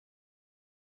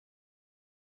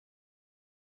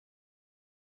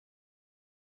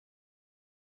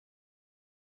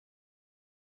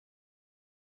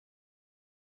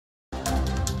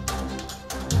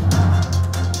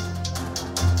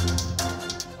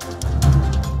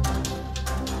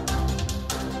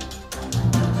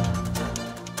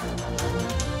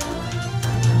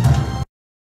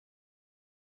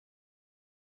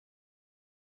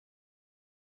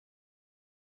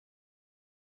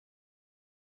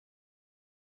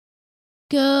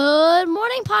Good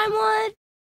morning, Pinewood!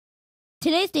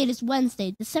 Today's date is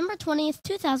Wednesday, December 20th,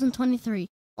 2023.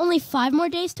 Only 5 more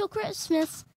days till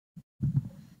Christmas.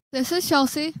 This is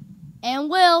Chelsea And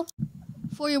Will.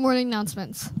 for your morning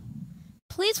announcements.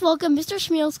 Please welcome Mr.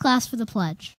 Schmeel's class for the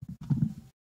pledge.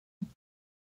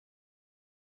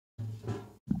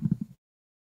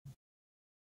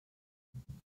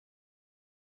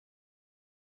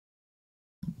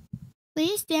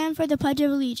 Please stand for the Pledge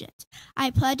of Allegiance. I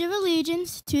pledge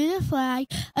allegiance to the flag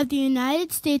of the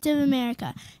United States of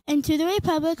America and to the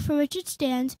republic for which it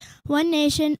stands, one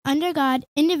nation, under God,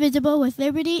 indivisible, with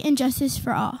liberty and justice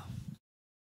for all.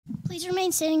 Please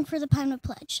remain standing for the Pinewood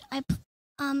Pledge.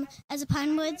 As a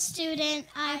Pinewood student,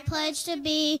 I pledge to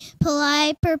be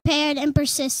polite, prepared, and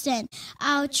persistent.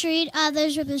 I'll treat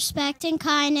others with respect and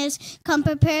kindness, come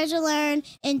prepared to learn,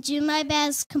 and do my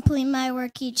best to complete my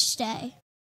work each day.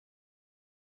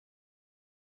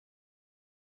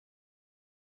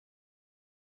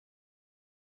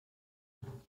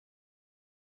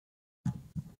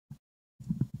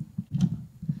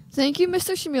 Thank you,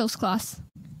 Mr. Schmeel's class.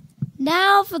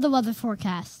 Now for the weather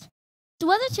forecast. The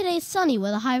weather today is sunny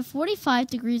with a high of 45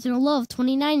 degrees and a low of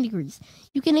 29 degrees.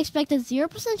 You can expect a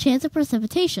 0% chance of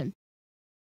precipitation.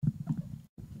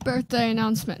 Birthday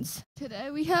announcements. Today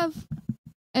we have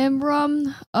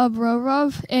Imram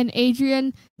Abrorov and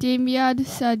Adrian Damiad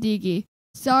Sadigi.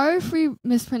 Sorry if we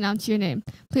mispronounced your name.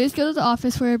 Please go to the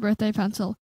office for your birthday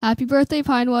pencil. Happy birthday,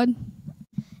 Pinewood.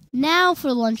 Now for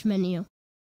the lunch menu.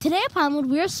 Today at Pinewood,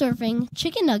 we are serving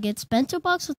chicken nuggets, bento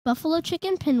box with buffalo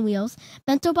chicken pinwheels,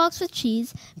 bento box with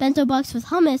cheese, bento box with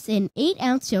hummus, and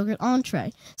 8-ounce yogurt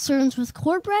entree. Servings with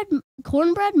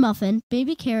cornbread muffin,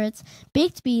 baby carrots,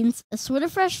 baked beans,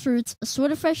 assorted fresh fruits,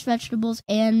 assorted fresh vegetables,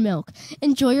 and milk.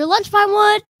 Enjoy your lunch,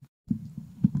 Pinewood!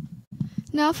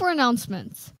 Now for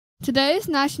announcements. Today is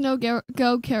National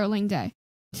Go Caroling Day.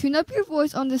 Tune up your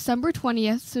voice on December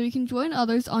 20th so you can join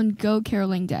others on Go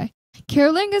Caroling Day.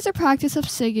 Caroling is a practice of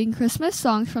singing Christmas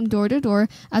songs from door to door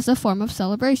as a form of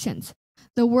celebrations.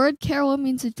 The word carol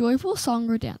means a joyful song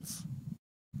or dance.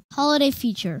 Holiday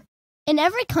feature. In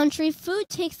every country, food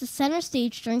takes the center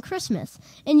stage during Christmas.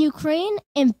 In Ukraine,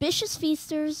 ambitious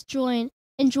feasters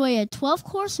enjoy a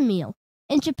 12-course meal.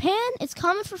 In Japan, it's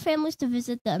common for families to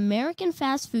visit the American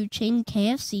fast food chain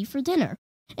KFC for dinner.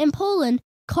 In Poland,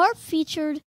 carp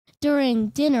featured during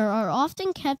dinner are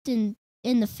often kept in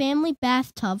the family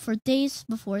bathtub for days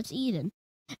before it's eaten.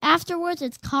 Afterwards,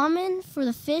 it's common for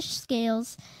the fish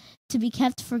scales to be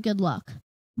kept for good luck.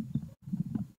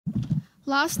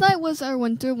 Last night was our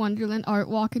Winter Wonderland art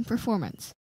walk and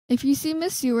performance. If you see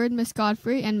Miss Seward, Miss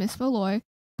Godfrey, and Miss Malloy,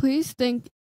 please thank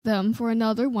them for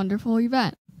another wonderful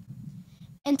event.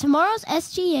 And tomorrow's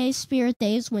SGA Spirit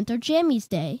Day is Winter Jammies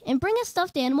Day, and bring a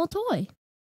stuffed animal toy.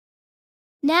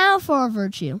 Now for our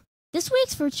virtue. This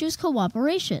week's virtue is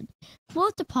cooperation.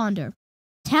 Quote to ponder.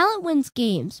 Talent wins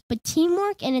games, but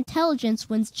teamwork and intelligence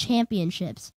wins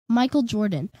championships. Michael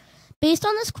Jordan. Based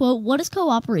on this quote, what does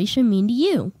cooperation mean to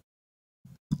you?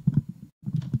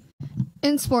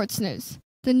 In sports news,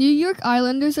 the New York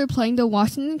Islanders are playing the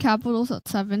Washington Capitals at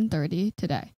 7:30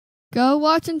 today. Go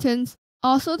Washingtons!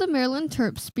 Also, the Maryland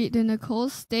Terps beat the Nicole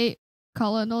State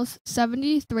Colonels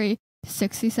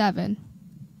 73-67.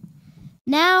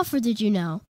 Now for Did You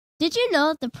Know? Did you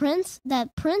know that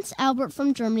Prince Albert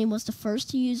from Germany was the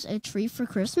first to use a tree for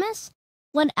Christmas?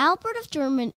 When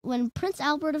Prince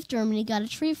Albert of Germany got a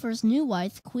tree for his new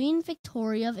wife, Queen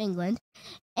Victoria of England,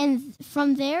 and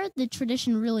from there the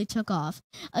tradition really took off.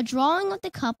 A drawing of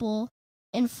the couple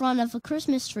in front of a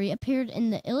Christmas tree appeared in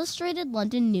the Illustrated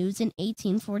London News in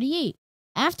 1848.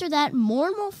 After that, more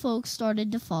and more folks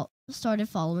started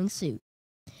following suit.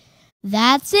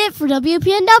 That's it for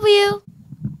WPNW.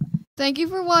 Thank you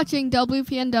for watching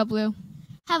WPNW.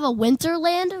 Have a Winter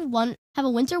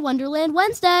Wonderland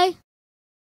Wednesday.